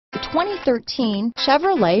2013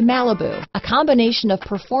 Chevrolet Malibu, a combination of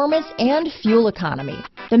performance and fuel economy.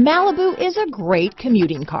 The Malibu is a great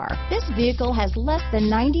commuting car. This vehicle has less than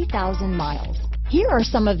 90,000 miles. Here are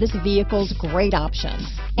some of this vehicle's great options: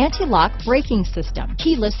 anti-lock braking system,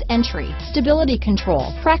 keyless entry, stability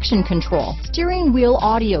control, traction control, steering wheel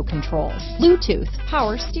audio controls, Bluetooth,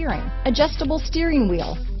 power steering, adjustable steering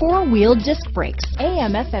wheel, four-wheel disc brakes,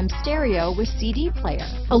 AM/FM stereo with CD player,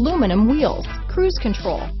 aluminum wheels, cruise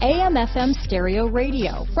control, AM/FM stereo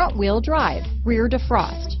radio, front-wheel drive, rear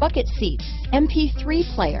defrost, bucket seats, MP3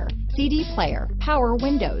 player, CD player, power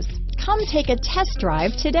windows. Come take a test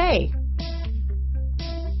drive today.